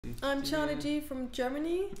I'm Charlotte Giers from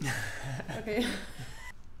Germany. Okay.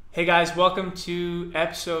 Hey guys, welcome to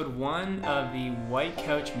episode 1 of the White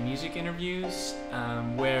Couch Music Interviews,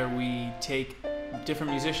 where we take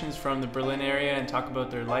different musicians from the Berlin area and talk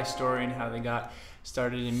about their life story and how they got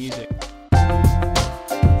started in music.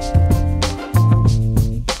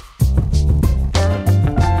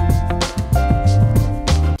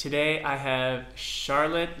 Today I have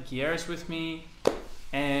Charlotte Giers with me,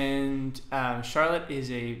 and Charlotte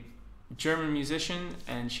is a German musician,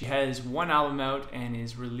 and she has one album out and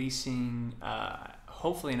is releasing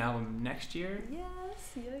hopefully an album next year.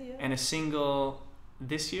 Yes, yeah. And a single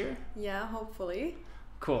this year? Yeah, hopefully.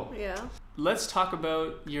 Cool. Yeah. Let's talk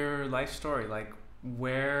about your life story. Like,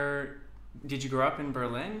 where did you grow up in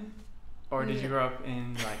Berlin? Or did you grow up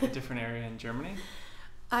in like a different area in Germany?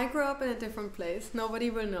 I grew up in a different place. Nobody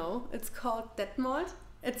will know. It's called Detmold.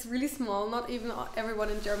 It's really small. Not even everyone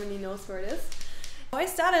in Germany knows where it is. I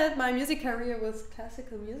started my music career with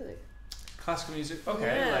classical music. Classical music?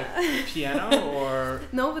 Okay, Yeah. Like piano or...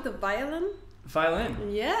 No, with the violin. Violin?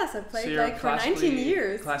 Yes, I played So you're like for 19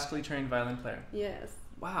 years. Classically trained violin player? Yes.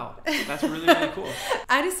 Wow, that's really, really cool.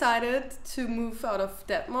 I decided to move out of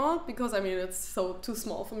Detmold because, I mean, it's too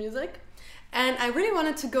small for music. And I really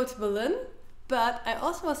wanted to go to Berlin, but I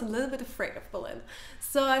also was a little bit afraid of Berlin.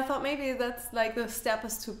 So I thought maybe that's like the step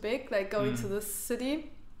is too big, like going to this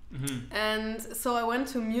city. Mm-hmm. And so I went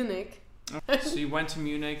to Munich. So you went to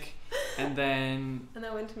Munich, and then... And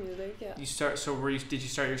I went to Munich, yeah. Did you start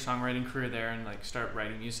your songwriting career there and like start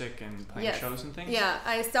writing music and playing shows and things? Yeah,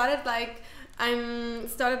 I started like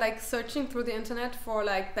searching through the internet for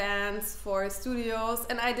like bands, for studios,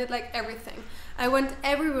 and I did like everything. I went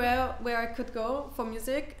everywhere where I could go for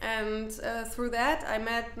music, and through that I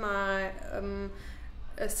met my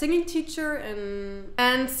a singing teacher,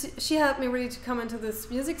 and she helped me really to come into this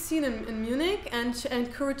music scene in Munich, and she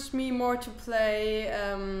encouraged me more to play,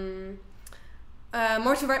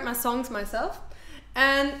 more to write my songs myself.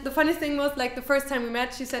 And the funny thing was, like, the first time we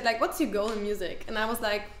met, she said like, "What's your goal in music?" And I was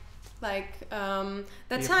that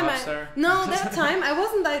time I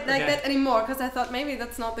wasn't like that anymore, because I thought maybe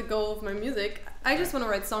that's not the goal of my music. I just want to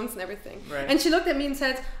write songs and everything. Right. And she looked at me and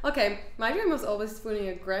said, "Okay, my dream was always winning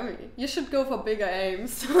a Grammy. You should go for bigger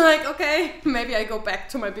aims." Like, okay, maybe I go back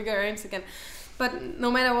to my bigger aims again. But no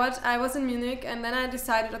matter what, I was in Munich, and then I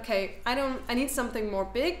decided, okay, I need something more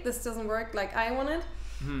big. This doesn't work like I wanted.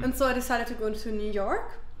 Mm-hmm. And so I decided to go to New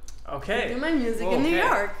York. Okay. Do my music in New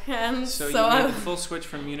York. And so you made the full switch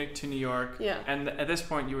from Munich to New York. Yeah. And at this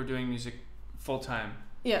point you were doing music full time.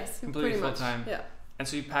 Yes, completely full time. Yeah. And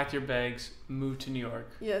so you packed your bags, moved to New York.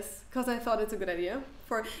 Yes, because I thought it's a good idea.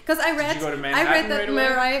 Because I read that right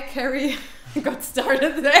Mariah Carey got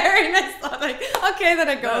started there, and I thought like, okay, then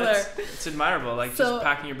I go there. It's admirable, like just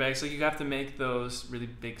packing your bags. Like you have to make those really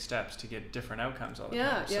big steps to get different outcomes all the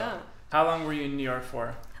time. Yeah. How long were you in New York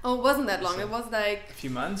for? Oh, it wasn't that long. It was like a few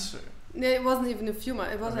months. It wasn't even a few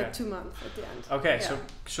months. It was like 2 months at the end. Okay,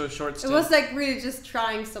 so short stint. It was like really just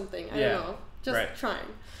trying something. I don't know, just trying.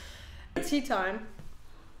 Tea time.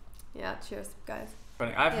 Yeah, cheers, guys.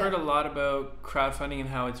 I've heard a lot about crowdfunding and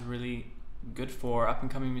how it's really good for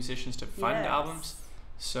up-and-coming musicians to fund albums.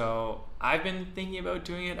 So I've been thinking about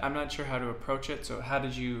doing it. I'm not sure how to approach it. So how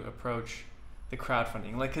did you approach the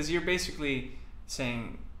crowdfunding? Like, because you're basically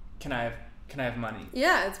saying, can I have money?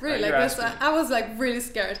 Yeah, it's really like this. I was like really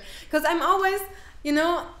scared, because I'm always,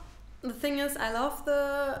 the thing is, I love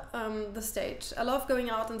the stage. I love going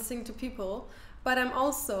out and sing to people, but I'm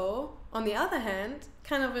also, on the other hand,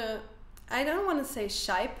 kind of I don't want to say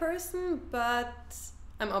shy person, but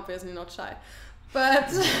I'm obviously not shy. But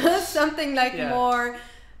something like more,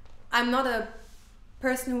 I'm not a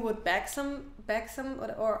person who would beg some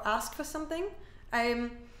or ask for something.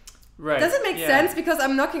 Does it make sense? Because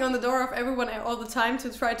I'm knocking on the door of everyone all the time to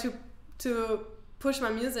try to push my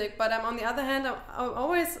music, but I'm on the other hand, I'm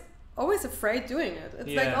always afraid doing it.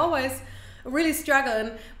 It's like always a really struggle,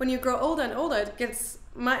 and when you grow older and older, it gets,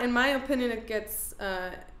 in my opinion, it gets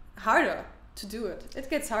harder to do it. It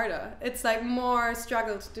gets harder. It's like more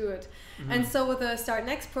struggle to do it. Mm-hmm. And so with the Start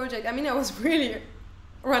Next project, I mean, I was really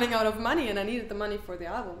running out of money, and I needed the money for the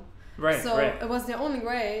album. So it was the only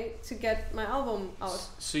way to get my album out.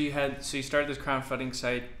 So you started this crowdfunding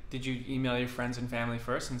site. Did you email your friends and family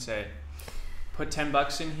first and say, put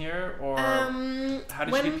 $10 in here, or how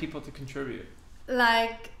did you get people to contribute?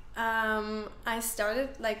 Like, I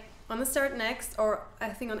started like on the Start Next, or I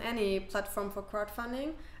think on any platform for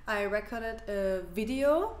crowdfunding, I recorded a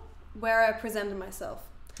video where I presented myself.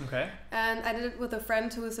 Okay. And I did it with a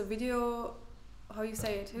friend who is a how you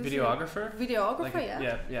say it? Videographer? Videographer,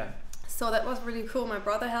 yeah. Yeah. So that was really cool. My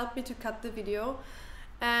brother helped me to cut the video,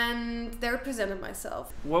 and they represented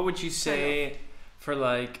myself. What would you say for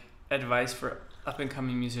like advice for up and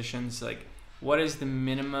coming musicians? Like, what is the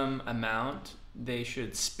minimum amount they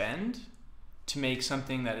should spend to make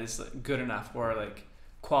something that is like good enough, or like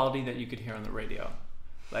quality that you could hear on the radio?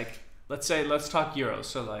 Like, let's talk euros.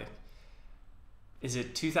 So like, is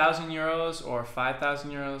it 2,000 euros or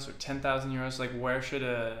 5,000 euros or 10,000 euros? Like, where should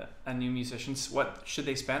a new musician, what should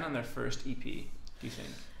they spend on their first EP, do you think?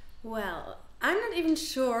 Well, I'm not even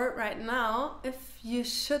sure right now if you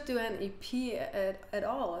should do an EP at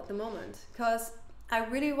all at the moment, because I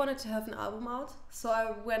really wanted to have an album out. So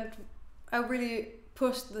I really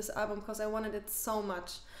pushed this album because I wanted it so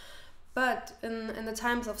much. But in the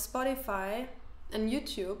times of Spotify and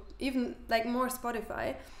YouTube, even like more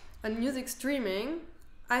Spotify and music streaming,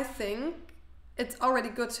 I think it's already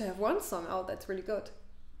good to have one song out that's really good.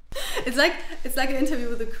 It's like an interview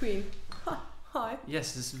with the Queen. Hi.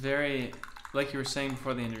 Yes, this is very, like you were saying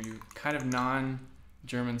before the interview, kind of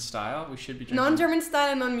non-German style. We should be drinking non-German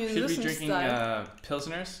style and non-musician style. Should be drinking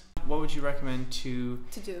Pilsners. What would you recommend to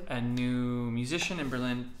do a new musician in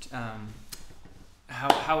Berlin?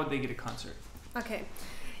 How would they get a concert? Okay,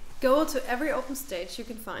 go to every open stage you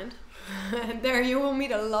can find. And there you will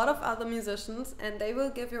meet a lot of other musicians, and they will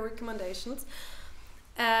give you recommendations.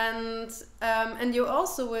 And you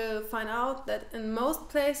also will find out that in most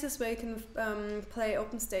places where you can play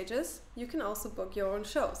open stages, you can also book your own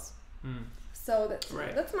shows. So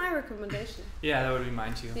that's my recommendation. Yeah, that would be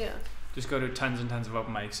mine too. Yeah. Just go to tons and tons of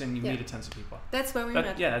open mics and you meet tons of people. That's where we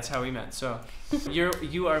met. Yeah, that's how we met. So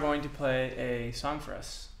you are going to play a song for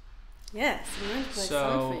us. Yes, we're going to play a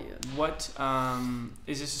song for you. What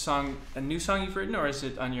is this a new song you've written, or is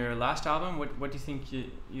it on your last album? What do you think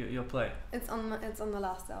you'll play? It's on the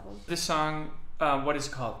last album. This song, what is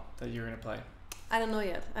it called that you're going to play? I don't know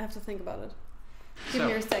yet. I have to think about it. Give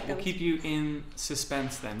me a second. We'll keep you in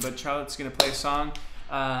suspense then. But Charlotte's going to play a song.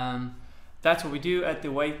 That's what we do at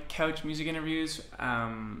the White Couch Music Interviews.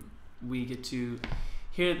 We get to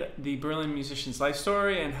hear the Berlin musician's life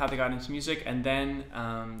story and how they got into music, and then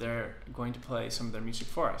they're going to play some of their music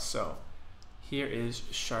for us. So here is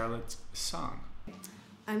Charlotte's song.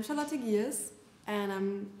 I'm Charlotte Giers, and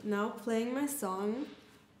I'm now playing my song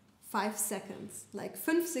 5 seconds, like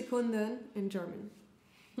 5 Sekunden in German.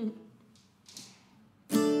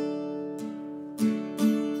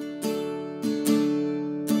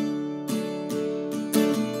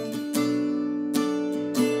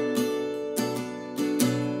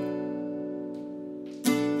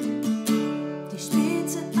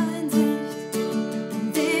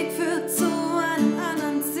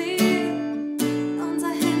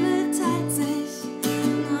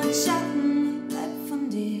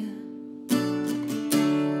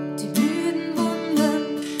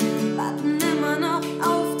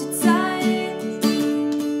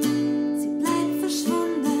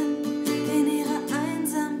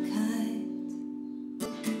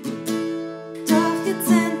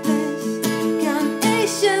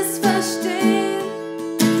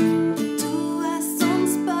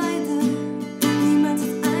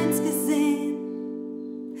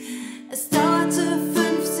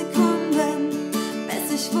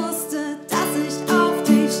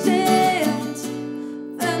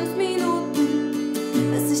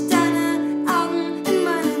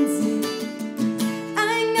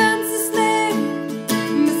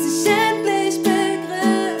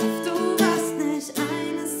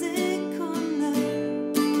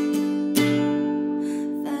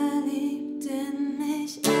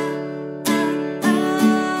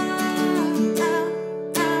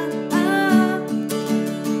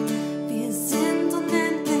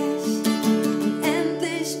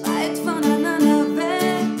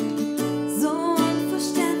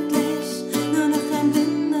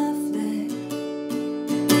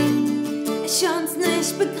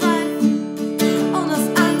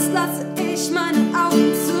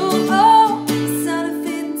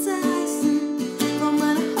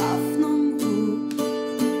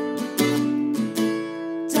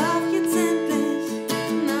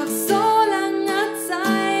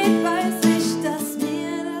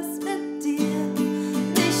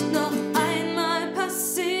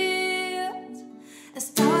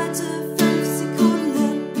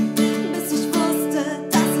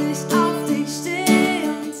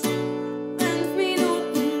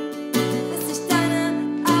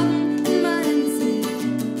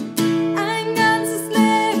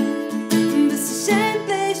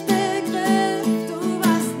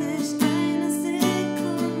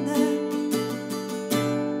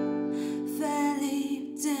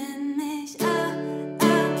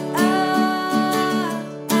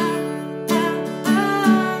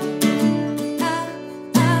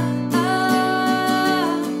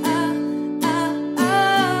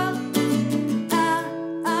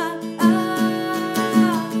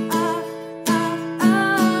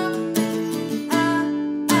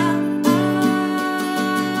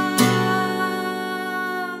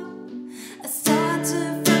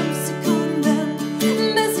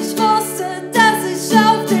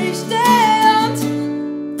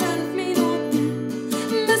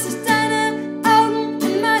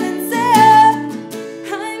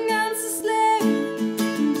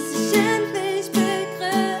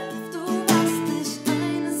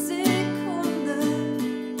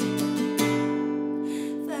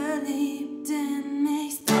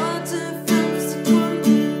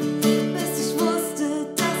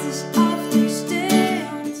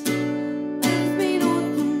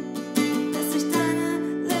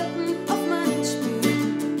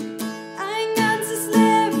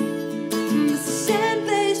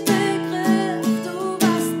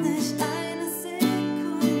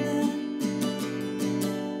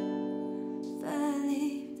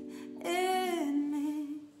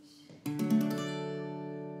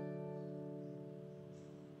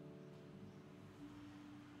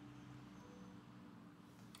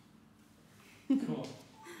 Cool.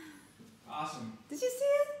 Awesome. Did you see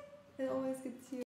it? It always gets you.